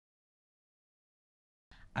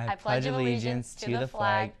I pledge allegiance to the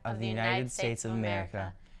flag of the United States of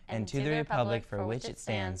America and to the republic for which it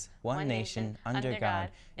stands, one nation, under God,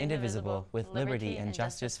 indivisible, with liberty and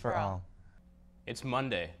justice for all. It's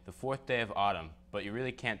Monday, the fourth day of autumn, but you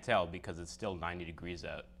really can't tell because it's still 90 degrees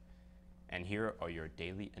out. And here are your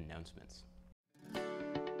daily announcements.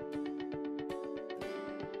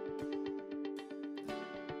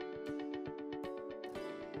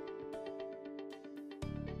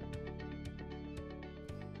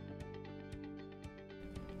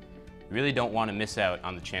 You really don't want to miss out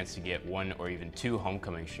on the chance to get one or even two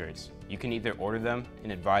homecoming shirts. You can either order them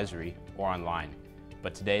in advisory or online,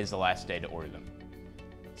 but today is the last day to order them.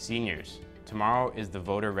 Seniors, tomorrow is the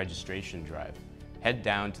voter registration drive. Head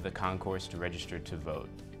down to the concourse to register to vote.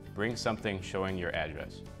 Bring something showing your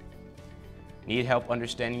address. Need help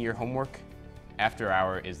understanding your homework? After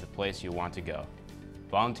Hour is the place you'll want to go.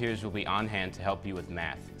 Volunteers will be on hand to help you with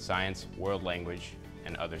math, science, world language,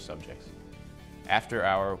 and other subjects. After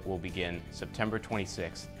Hour will begin September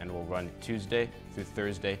 26th and will run Tuesday through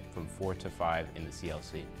Thursday from 4 to 5 in the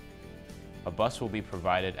CLC. A bus will be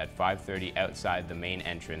provided at 5:30 outside the main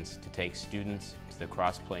entrance to take students to the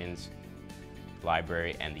Cross Plains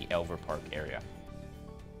Library and the Elver Park area.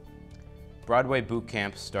 Broadway Boot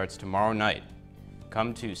Camp starts tomorrow night.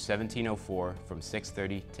 Come to 1704 from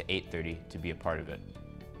 6:30 to 8:30 to be a part of it.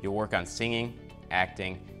 You'll work on singing,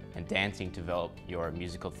 acting, and dancing to develop your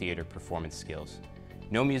musical theater performance skills.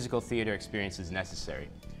 No musical theater experience is necessary.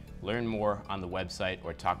 Learn more on the website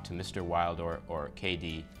or talk to Mr. Wildor or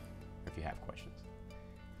KD if you have questions.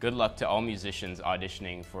 Good luck to all musicians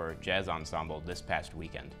auditioning for Jazz Ensemble this past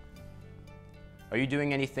weekend. Are you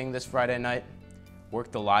doing anything this Friday night?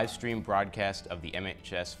 Work the live stream broadcast of the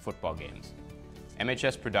MHS football games.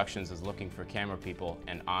 MHS Productions is looking for camera people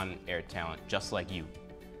and on-air talent just like you.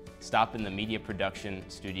 Stop in the Media Production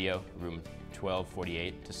Studio, room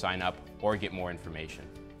 1248, to sign up or get more information.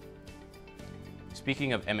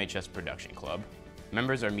 Speaking of MHS Production Club,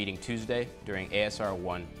 members are meeting Tuesday during ASR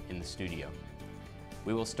 1 in the studio.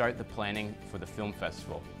 We will start the planning for the film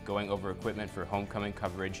festival, going over equipment for homecoming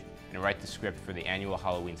coverage, and write the script for the annual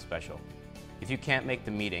Halloween special. If you can't make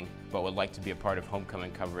the meeting, but would like to be a part of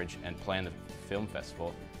homecoming coverage and plan the film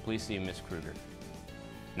festival, please see Ms. Kruger.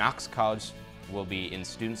 Knox College will be in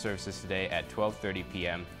student services today at 12:30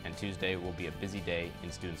 p.m. and Tuesday will be a busy day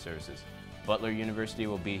in student services. Butler University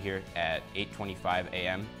will be here at 8:25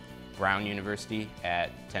 a.m., Brown University at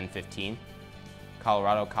 10:15,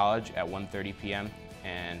 Colorado College at 1:30 p.m.,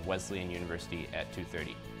 and Wesleyan University at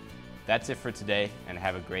 2:30. That's it for today, and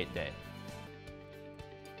have a great day.